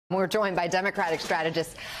We're joined by Democratic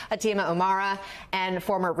strategist Atima Omara and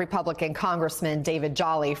former Republican Congressman David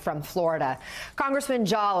Jolly from Florida. Congressman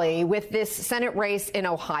Jolly, with this Senate race in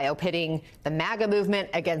Ohio pitting the MAGA movement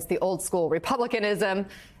against the old school Republicanism,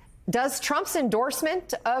 does Trump's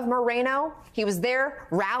endorsement of Moreno, he was there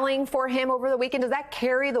rallying for him over the weekend, does that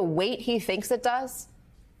carry the weight he thinks it does?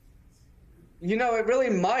 You know, it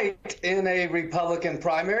really might in a Republican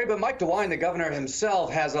primary, but Mike DeWine, the governor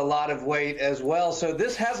himself, has a lot of weight as well. So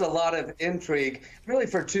this has a lot of intrigue, really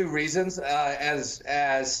for two reasons. As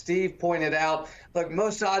Steve pointed out, look,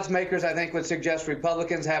 most odds makers, I think, would suggest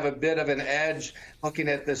Republicans have a bit of an edge looking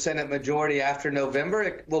at the Senate majority after November.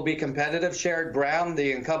 It will be competitive. Sherrod Brown,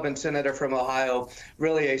 the incumbent senator from Ohio,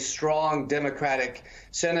 really a strong Democratic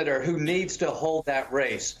senator who needs to hold that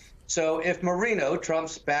race. So if Moreno,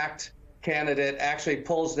 Trump's backed candidate, actually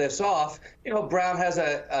pulls this off, you know, Brown has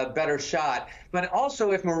a better shot. But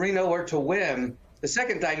also, if Moreno were to win, the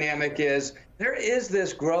second dynamic is there is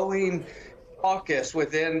this growing caucus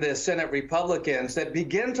within the Senate Republicans that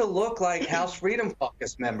begin to look like House Freedom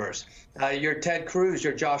Caucus members. Your Ted Cruz,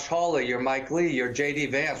 your Josh Hawley, your Mike Lee, your J.D.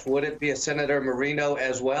 Vance. Would it be a Senator Moreno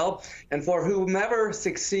as well? And for whomever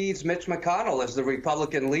succeeds Mitch McConnell as the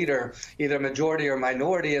Republican leader, either majority or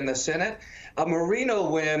minority in the Senate, a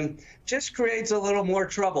Moreno win just creates a little more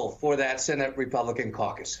trouble for that Senate Republican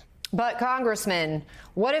caucus. But, Congressman,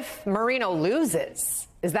 what if Moreno loses?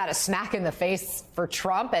 Is that a smack in the face for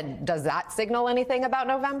Trump? And does that signal anything about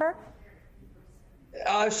November?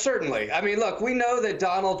 Certainly. I mean, look, we know that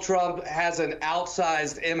Donald Trump has an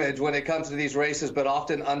outsized image when it comes to these races, but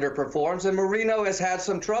often underperforms. And Moreno has had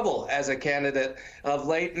some trouble as a candidate of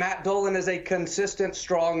late. Matt Dolan is a consistent,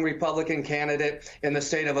 strong Republican candidate in the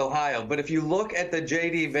state of Ohio. But if you look at the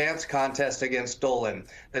J.D. Vance contest against Dolan,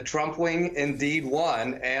 the Trump wing indeed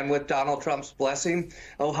won. And with Donald Trump's blessing,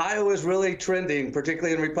 Ohio is really trending,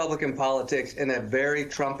 particularly in Republican politics, in a very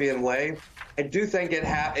Trumpian way. I do think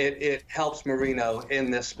it helps Moreno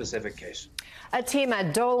in this specific case.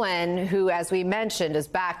 Atima, Dolan, who, as we mentioned, is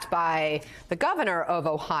backed by the governor of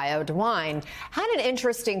Ohio, DeWine, had an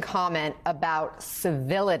interesting comment about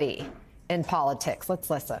civility in politics.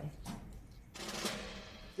 Let's listen.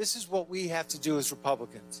 This is what we have to do as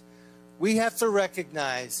Republicans. We have to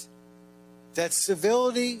recognize that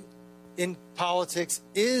civility in politics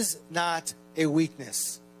is not a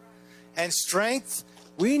weakness. And strength,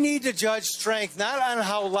 we need to judge strength not on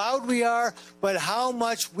how loud we are, but how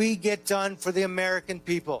much we get done for the American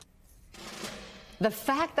people. The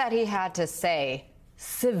fact that he had to say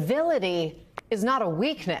civility is not a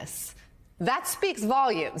weakness, that speaks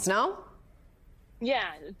volumes, no?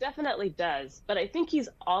 Yeah, it definitely does. But I think he's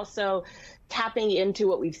also tapping into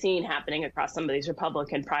what we've seen happening across some of these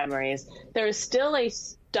Republican primaries. There is still a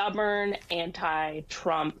stubborn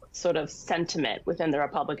anti-Trump sort of sentiment within the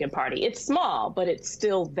Republican Party. It's small, but it's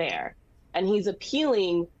still there. And he's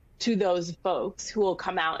appealing to those folks who will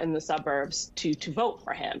come out in the suburbs to vote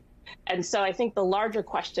for him. And so I think the larger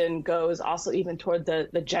question goes also even toward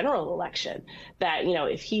the general election, that, you know,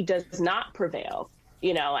 if he does not prevail,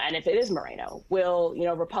 you know, and if it is Moreno, will, you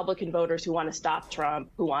know, Republican voters who want to stop Trump,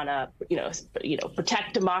 who want to,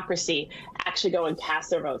 protect democracy, actually go and cast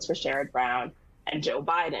their votes for Sherrod Brown and Joe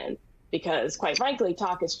Biden? Because, quite frankly,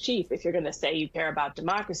 talk is cheap if you're going to say you care about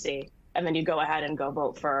democracy and then you go ahead and go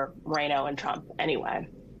vote for Moreno and Trump anyway.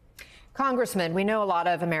 Congressman, we know a lot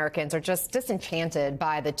of Americans are just disenchanted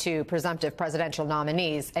by the two presumptive presidential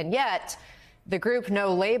nominees, and yet the group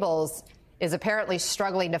No Labels is apparently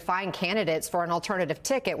struggling to find candidates for an alternative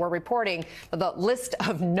ticket. We're reporting the list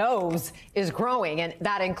of no's is growing, and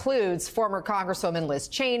that includes former Congresswoman Liz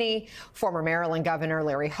Cheney, former Maryland Governor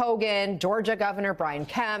Larry Hogan, Georgia Governor Brian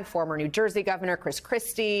Kemp, former New Jersey Governor Chris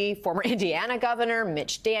Christie, former Indiana Governor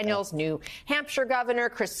Mitch Daniels, New Hampshire Governor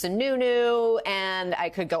Chris Sununu, and I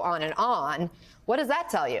could go on and on. What does that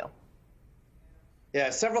tell you? Yeah,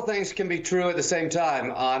 several things can be true at the same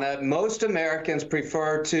time, Anna. Most Americans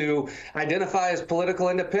prefer to identify as political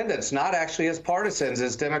independents, not actually as partisans,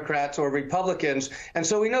 as Democrats or Republicans. And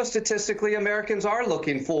so we know statistically Americans are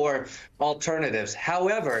looking for alternatives.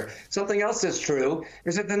 However, something else that's true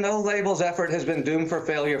is that the No Labels effort has been doomed for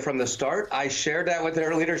failure from the start. I shared that with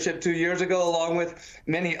their leadership 2 years ago, along with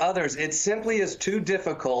many others. It simply is too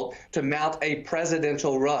difficult to mount a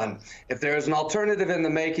presidential run. If there is an alternative in the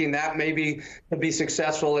making, that may be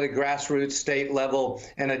successful at a grassroots state level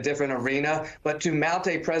in a different arena. But to mount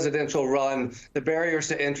a presidential run, the barriers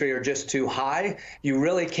to entry are just too high. You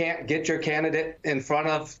really can't get your candidate in front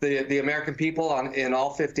of the American people in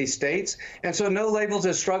all 50 states. And so no labels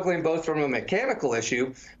is struggling both from a mechanical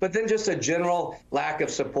issue, but then just a general lack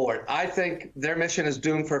of support. I think their mission is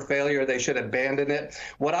doomed for failure. They should abandon it.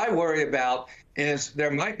 What I worry about is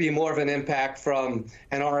there might be more of an impact from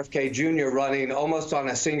an RFK Jr. running almost on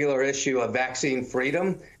a singular issue of vaccine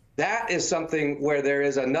freedom. That is something where there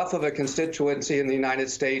is enough of a constituency in the United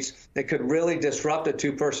States that could really disrupt a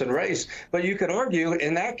two-person race. But you could argue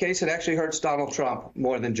in that case, it actually hurts Donald Trump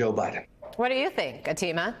more than Joe Biden. What do you think,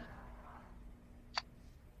 Atima?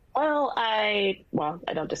 Well, I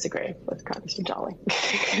don't disagree with Congressman Jolly.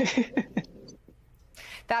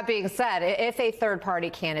 That being said, if a third-party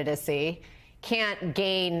candidacy can't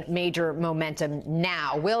gain major momentum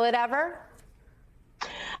now, will it ever?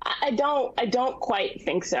 I don't quite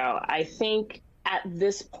think so. I think at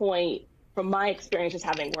this point, from my experiences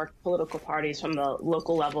having worked political parties from the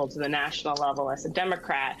local level to the national level as a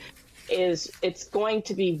Democrat, it's going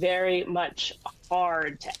to be very much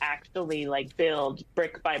hard to actually build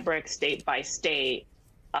brick by brick, state by state,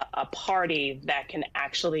 a party that can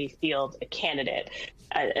actually field a candidate.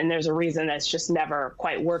 And there's a reason that's just never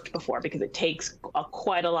quite worked before, because it takes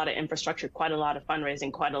quite a lot of infrastructure, quite a lot of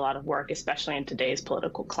fundraising, quite a lot of work, especially in today's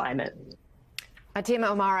political climate. Atima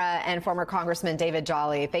Omara and former Congressman David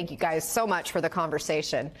Jolly, thank you guys so much for the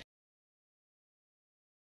conversation.